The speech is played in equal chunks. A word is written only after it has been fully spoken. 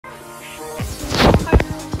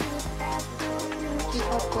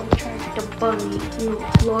I'll go try the bunny,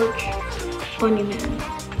 large bunny man.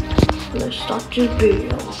 Let's start this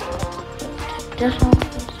video. This one,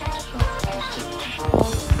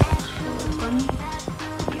 bunny.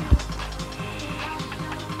 Yeah.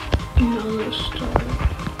 Now let's start.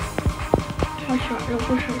 Let's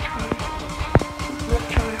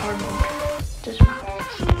try hard mode. This map.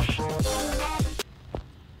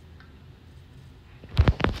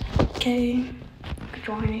 Okay,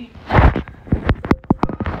 joining.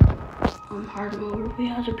 Hard mode. We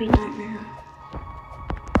have to be nightmare.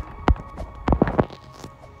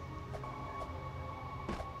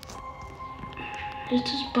 Does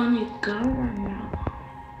this bunny go or no?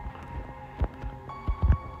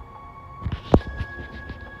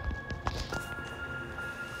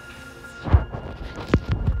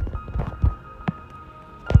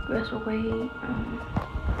 Let's wait.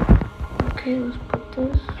 Okay, let's put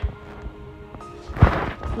this.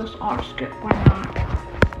 Let's auto skip. Why not?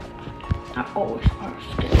 I always auto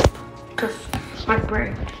skip because my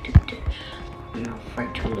brain did this. I'm not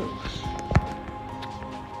afraid to lose.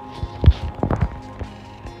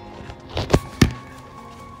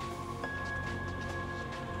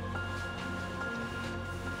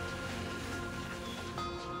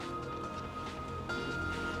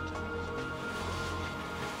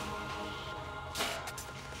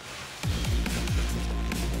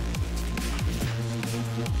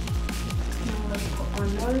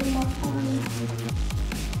 Another one.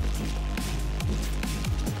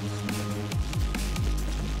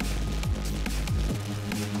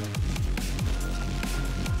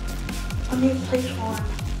 I need to place one.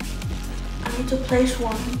 I need to place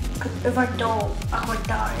one. Cause if I don't, I would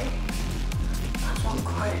die. That's one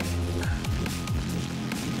quick.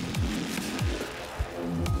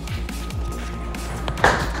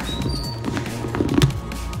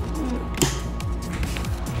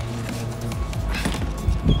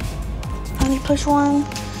 Push one.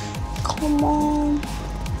 Come on.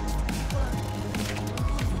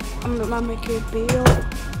 I'm gonna make it a video.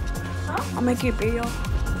 Huh? I'll make it a video.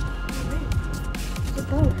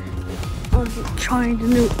 I'm trying the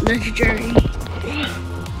new legendary.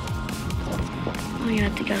 Oh yeah, I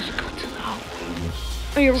think I should go to the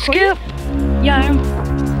house. Are you recording? Skip. Yeah, I am.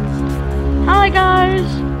 Hi guys.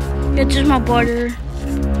 Yeah, this is my brother.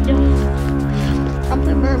 Yeah. I'm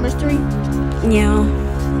playing Murder Mystery. Yeah.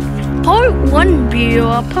 Part one video,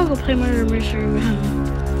 I'll probably play Murder Mystery with him.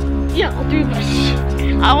 Yeah, I'll do this.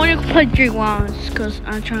 I want to play 3 rounds because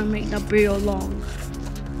I'm trying to make that video long.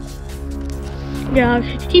 Yeah,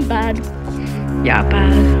 he's bad. Yeah,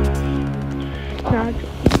 bad. Nah.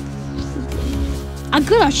 I'm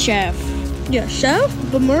good at Chef. Yeah, Chef,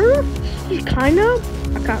 but Murder, he's kind of.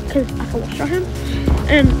 Cause I can watch him.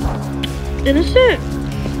 And Innocent,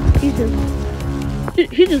 he's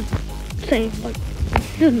just saying like.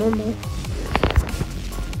 Just normal.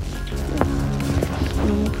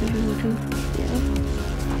 Normal people too. Yeah.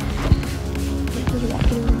 Just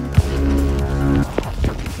walking around.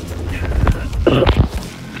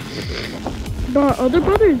 But our other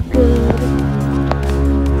brother is good.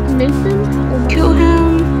 Nathan? Kill him.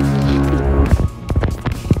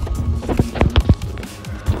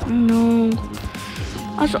 No.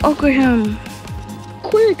 I should upgrade him.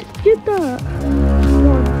 Quick, get that.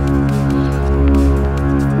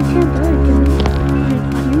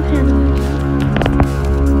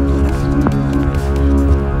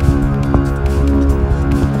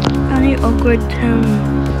 Upgrade him.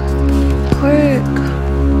 Quick.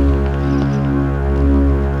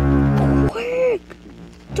 Quick.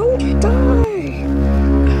 Don't die.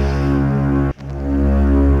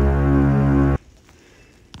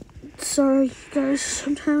 Sorry guys,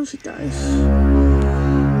 sometimes he dies.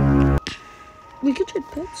 We can trade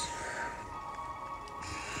pets.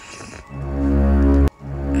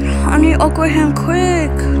 I need to upgrade him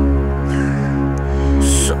quick.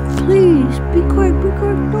 So, please, be quick, be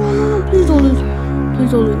quick. No, please don't lose.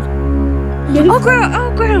 Please don't lose. Yeah,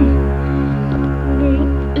 upgrade him.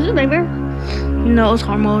 Is it Nightmare? No, it's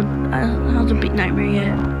hard mode. I haven't beat Nightmare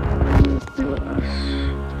yet.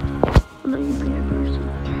 No, you beat it first.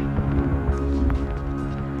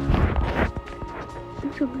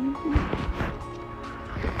 It's amazing.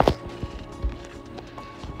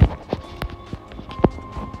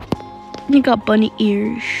 He got bunny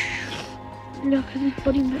ears. Yeah, because it's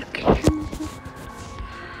bunny neck.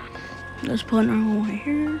 Let's put our one right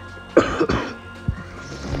here. Oh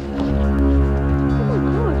my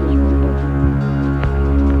god, this is really cool.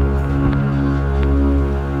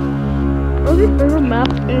 What's your favorite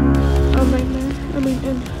map in Nightmare? I mean,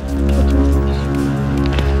 in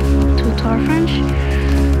Total French?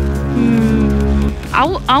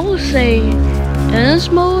 I will say LS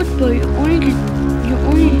mode, but you only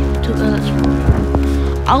do LS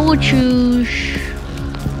mode. I will choose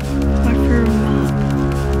my favorite map.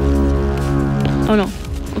 Oh no.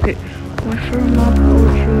 Okay. My favorite map I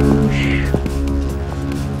will choose.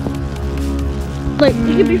 Like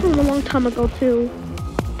it could be from a long time ago too.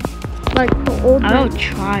 Like the old. I will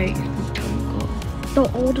try. The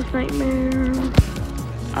oldest nightmare.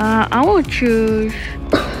 I will choose.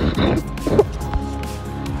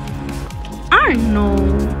 I don't know.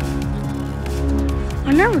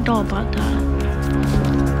 I never thought about that.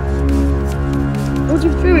 What's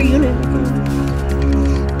your favorite unit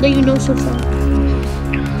that you know so far?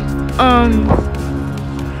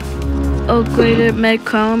 Upgraded Med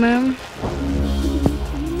Common.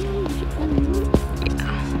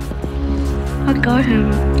 I got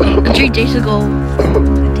him 3 days ago, I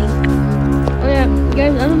think. Oh yeah,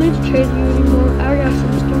 guys, I don't need to trade you anymore. I already have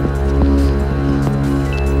some stuff.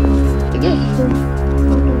 I guess so.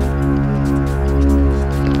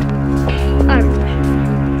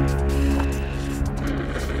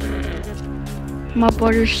 My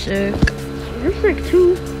brother's sick. You're sick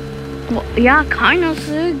too. Well, yeah, kinda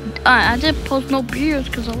sick. I didn't post no videos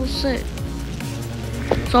because I was sick.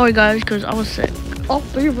 Sorry guys, because I was sick. All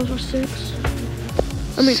 3 of us are 6.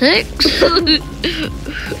 I mean 6? I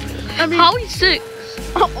mean, how are you 6?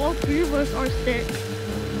 All 3 of us are 6.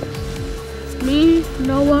 Me,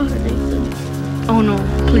 Noah, and Nathan. Oh no,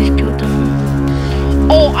 please kill them.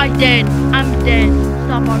 Oh, I'm dead. I'm dead.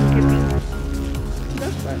 Stop on skipping.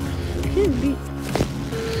 That's fine. It can't be.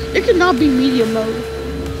 It cannot be medium mode.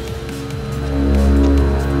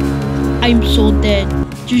 I'm so dead.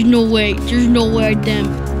 There's no way. There's no way I dem.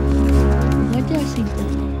 Why did I say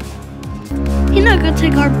dem? He's not gonna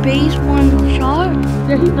take our base one shot.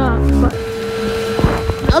 Yeah, he's not, but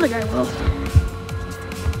the other guy will.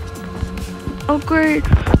 Oh great.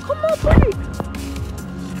 Come on, please.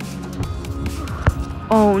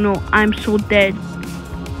 Oh no, I'm so dead.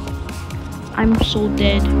 I'm so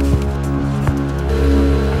dead.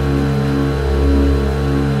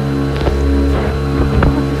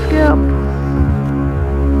 Skip.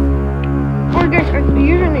 Oh guys, our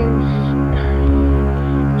usernames.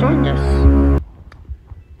 Join us.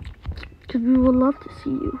 Because we would love to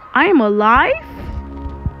see you. I am alive?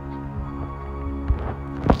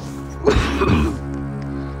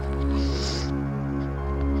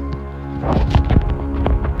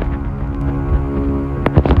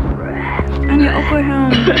 I need to upgrade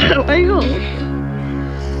him. Where you go?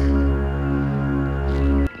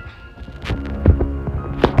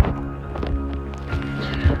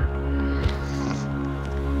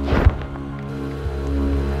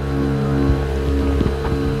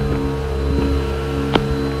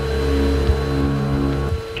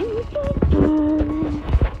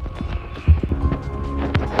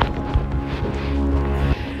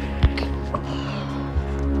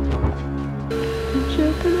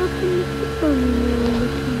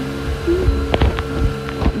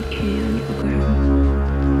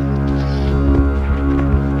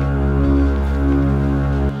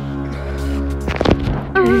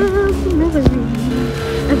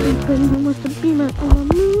 Everybody wants to be my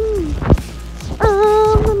enemy.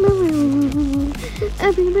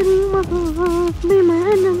 Everybody wants to be my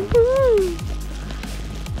enemy.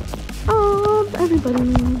 Oh,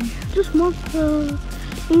 everybody just wants to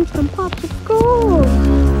eat some popsicles.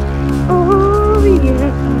 Oh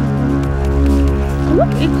yeah.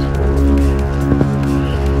 Look,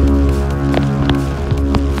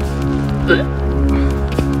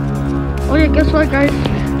 oh yeah, guess what, guys?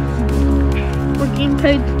 We're getting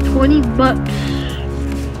paid $20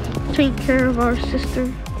 to take care of our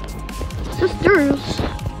sisters,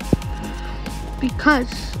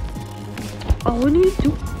 because all we need to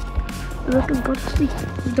do is let them go to sleep.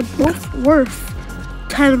 They're both worth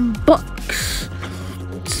 $10.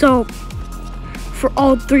 So for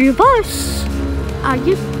all 3 of us, I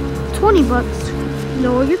get $20.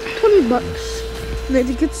 Noah gets $20.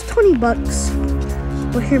 Nathan gets $20.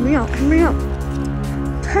 But hear me out.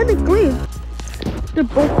 Technically, they're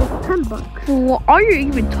both worth $10. What are you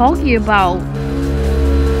even talking about?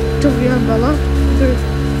 Sylvia and Bella, they're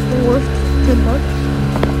worth $10.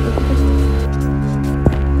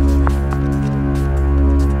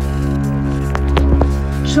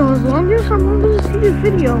 So as long as I'm able to see the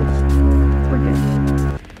video, we're good.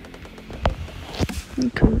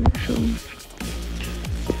 Okay, so.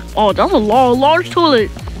 Oh, that's a large toilet.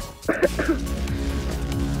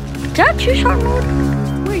 Did I choose hard mode?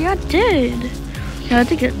 Wait, I did. Yeah, I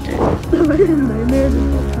think I did. Nightmare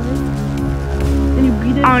this whole time. And you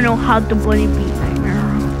beat it? I don't know how the bunny beat Nightmare.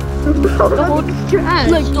 The whole trash.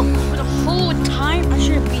 Like the whole time I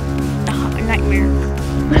should have beat nightmare.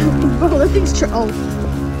 Bro, that thing's oh.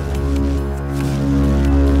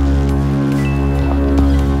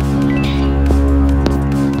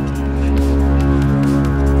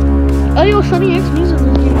 Oh, yo, Sonny X music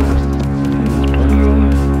in this game.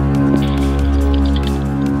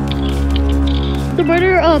 The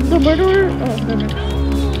murderer, oh, no.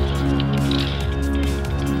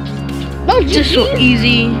 That was Just so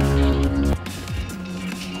easy.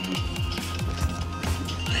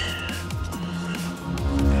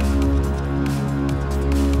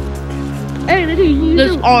 Hey, dude, you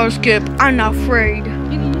Let's all skip. I'm not afraid. You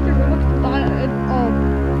can use your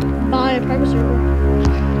Robux to buy a private server.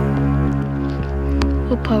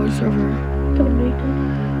 What power server? Come on,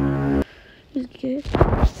 Nathan. Just kidding.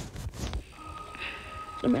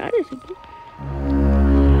 I mean, I didn't think it.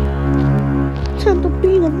 Time to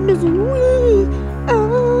be the misery.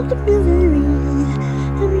 Oh, the misery.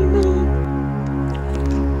 Everybody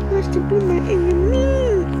wants to be my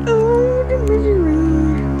enemy. Oh, the misery.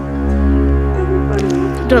 Everybody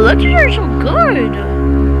wants to. The legendary are so good.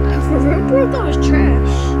 For real, bro, that was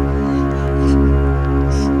trash.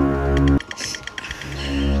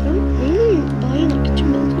 I'm really buying like 2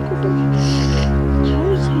 million coupons. How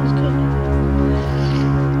is these good?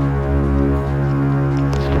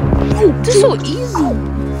 Oh, this is so easy. Oh,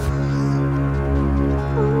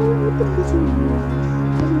 what the misery.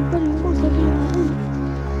 Everybody wants to be my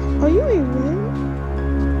enemy. Are you a man?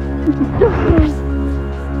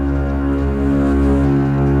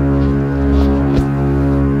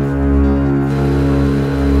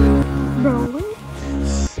 Bro, what?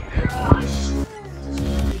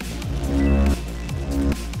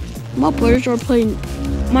 My brothers are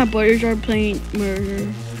playing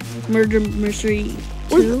Murder Mystery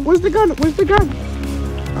 2. Where's the gun? Where's the gun?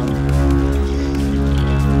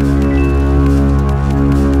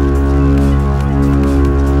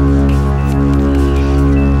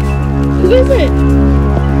 Who is it?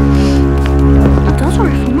 That's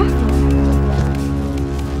already from my phone.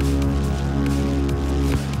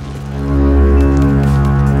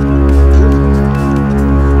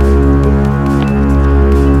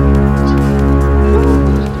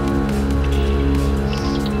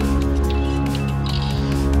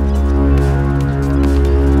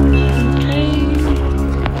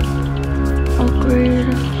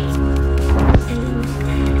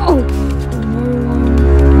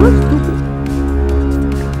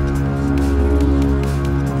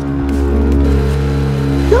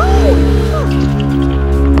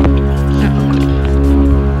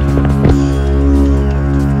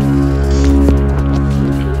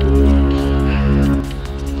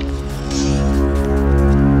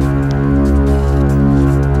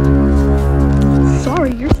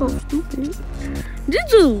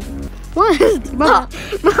 What?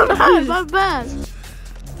 My bad.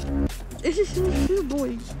 It's just your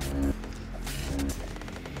boys.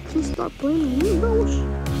 Can stop blaming me, bro.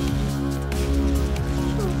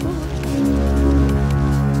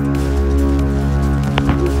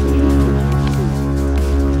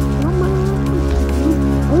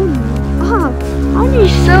 How do you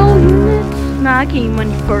sell units? Nah, I can eat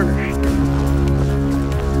money first.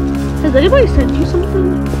 Has anybody sent you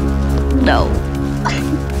something? No.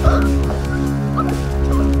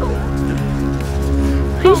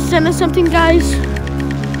 Please send us something, guys.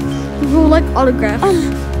 We would like autographs.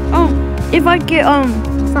 If I get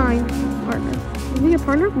Fine. Partner. Is we a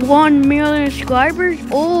partner? 1 million subscribers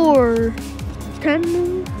or 10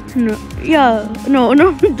 million? no, yeah, no,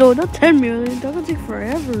 not 10 million. That would take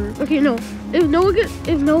forever. Okay, no. If no one gets,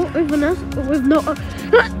 if no one, In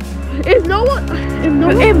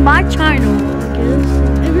my channel, I guess.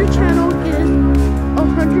 if your channel is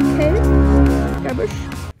 100K subscribers,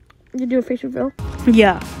 you do a face reveal.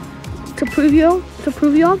 Yeah. To prove y'all,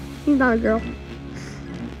 he's not a girl.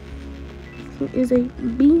 He is a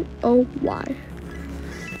B-O-Y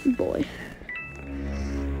boy.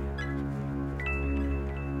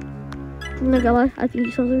 I'm not gonna lie, I think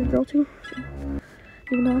he sounds like a girl too. So,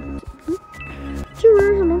 even though,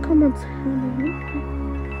 someone comments.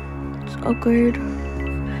 Let's upgrade.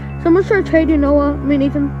 Someone's trying to trade you, Noah. I mean,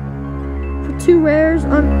 Nathan, for 2 rares,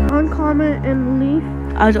 uncommon and leaf.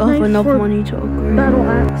 I don't have Thanks enough for money to upgrade. Battle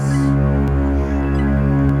axe.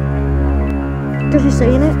 Because you're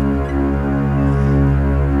saying it.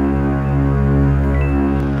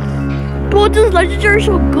 Bro, this legendary is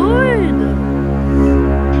so good.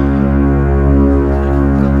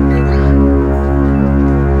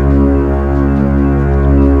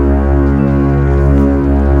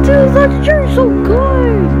 Dude, legendary is so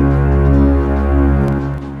good.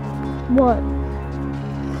 What?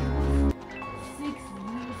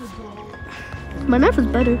 My knife is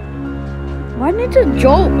better. Why didn't it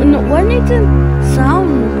jolt? No, why didn't it sound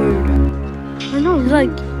weird? I know. It's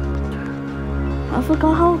like I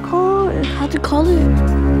forgot how to call it.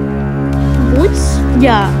 Voice?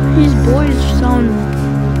 Yeah, his voice sound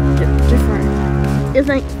different. It's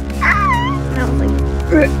like. And I was like.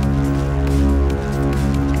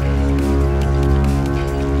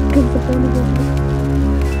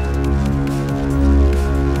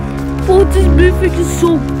 Oh, this mythic is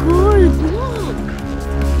so good. Look.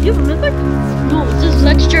 You have a mythic? No, this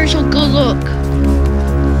legendary is so good. Look.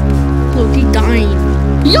 Look, he's dying.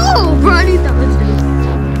 Yo, bro, I need that legendary.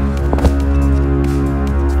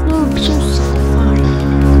 Look, so satisfying.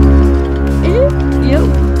 Yep.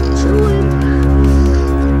 Chillin'.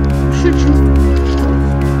 Shoot you.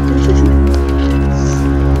 Shoot you.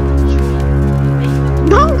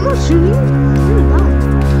 No, I'm not shooting you. You're not.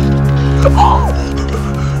 Oh!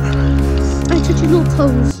 I touched your little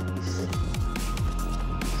toes.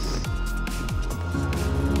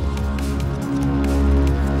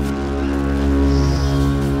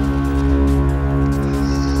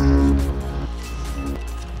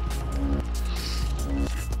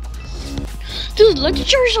 Dude,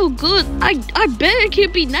 legendary is so good. I bet it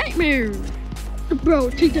can be Nightmare. Bro,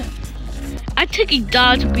 take that. I take a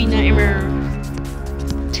dot to be Nightmare.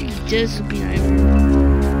 Take this to be Nightmare.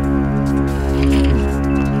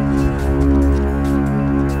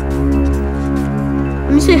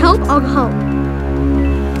 When you say help, I'll help.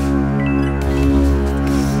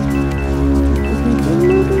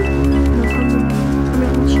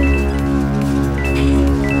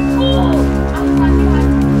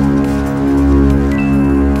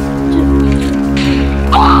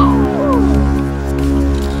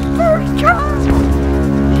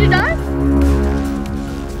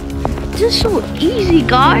 This is so easy,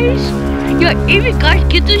 guys. Yeah, if you guys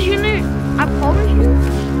get this unit, I promise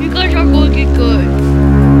you guys are going to get good.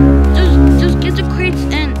 Just get the crates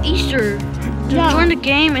and Easter. Just join the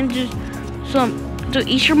game and just do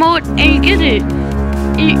Easter mode, and you get it.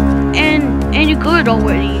 And you're good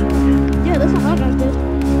already. Yeah, that's how I got this.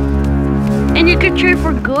 And you can trade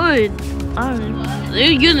for good. I don't know.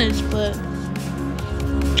 They're units, but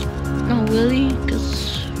not really, because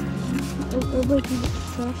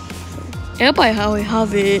everybody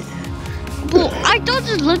have it. But I thought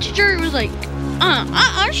this legendary was like,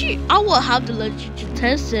 actually, I will have the legendary to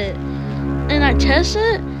test it. And I test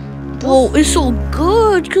it. Whoa, it's so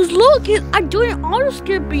good. Because look, I'm doing auto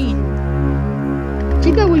skipping.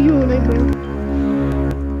 Take that with you, Nightmare.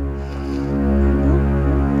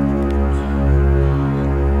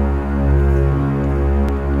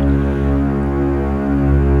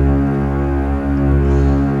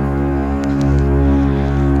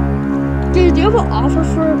 Dude, do you have an offer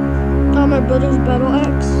for my brother's battle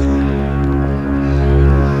axe?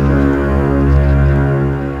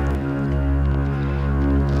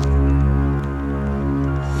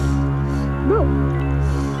 Bro.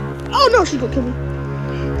 Oh no, she's gonna kill me.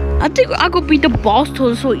 I think I could beat the boss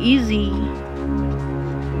tool so easy.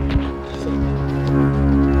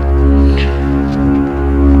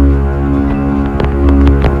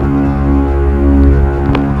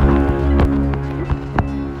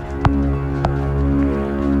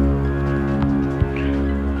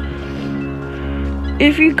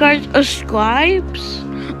 If you guys subscribe,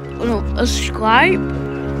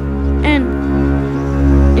 and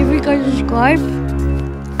if you guys subscribe,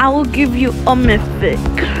 I will give you a mythic.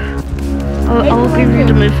 I will give you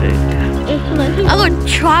the mythic. I will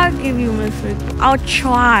try to give you a mythic. I'll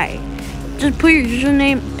try. Just put your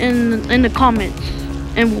username in the comments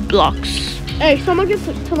and we'll blocks. Hey, someone gets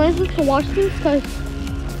to watch this because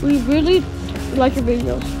we really like your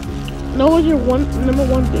videos. Noah's your number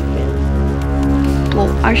one big fan. Well,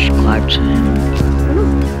 I subscribe to him.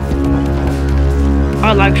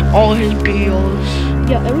 I like all his videos.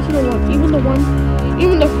 Yeah, every single one.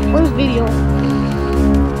 Even the first video.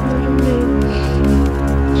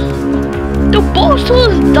 The boss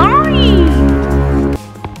is dying!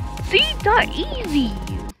 See, that easy.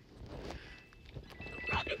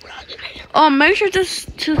 Make sure to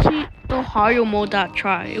see the Ohio mode that I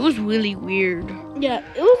tried. It was really weird. Yeah,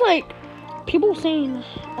 it was like people saying,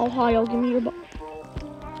 Ohio, give me your box.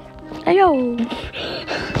 Hey yo.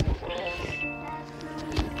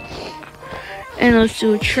 And let's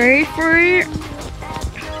do a trade for it.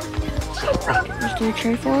 Let's do a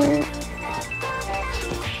trade for it.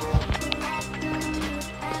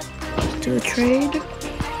 Let's do a trade.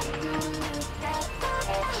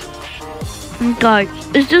 Guys,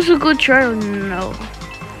 is this a good trade or no?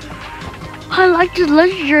 I like the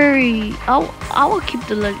legendary. I will keep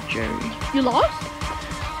the legendary. You lost?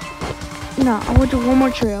 No, I would do one more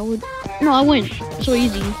trade. No, I win. So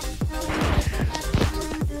easy.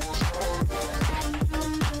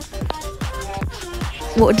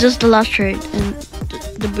 Well, just the last trade and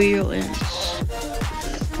the video ends.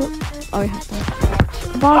 Oh, I have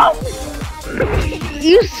that. Bob,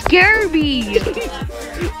 you scare me.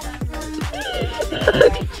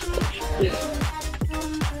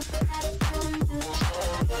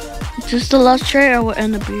 Just the last trade, I will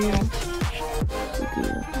end the video.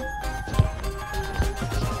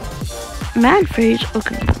 Mad face,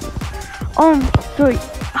 okay. Sorry.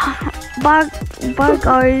 Bye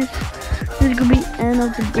guys. This is gonna be the end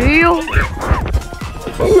of the video.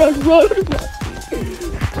 This is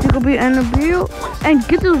gonna be the end of the video. And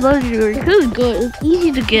get the legendary, because it's good. It's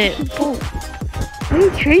easy to get. Oh, why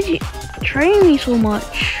are you training me so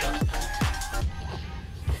much?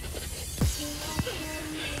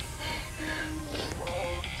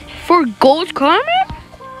 For gold comment?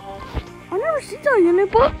 I never seen that unit,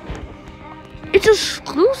 but it's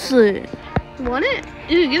exclusive. You want it?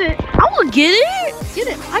 You can get it. I will get it. Get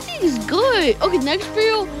it. I think it's good. Okay, next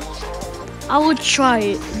video, I will try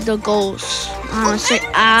it. The ghost. Say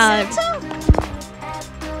add.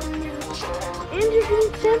 And you're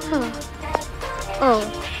getting Santa. Oh.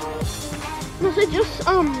 No, so just.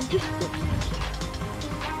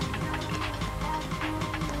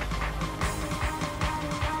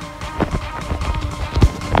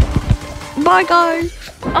 Bye guys.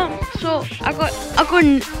 So I got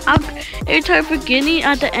every time beginning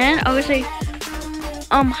at the end I would say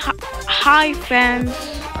hi fans.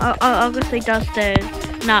 I would say that's the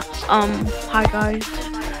not hi guys.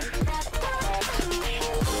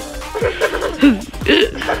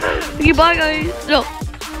 Okay, bye guys. No,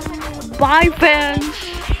 bye fans.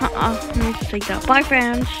 Let me just take that. Bye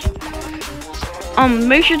fans.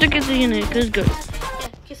 Make sure to get the unit. Cause it's good.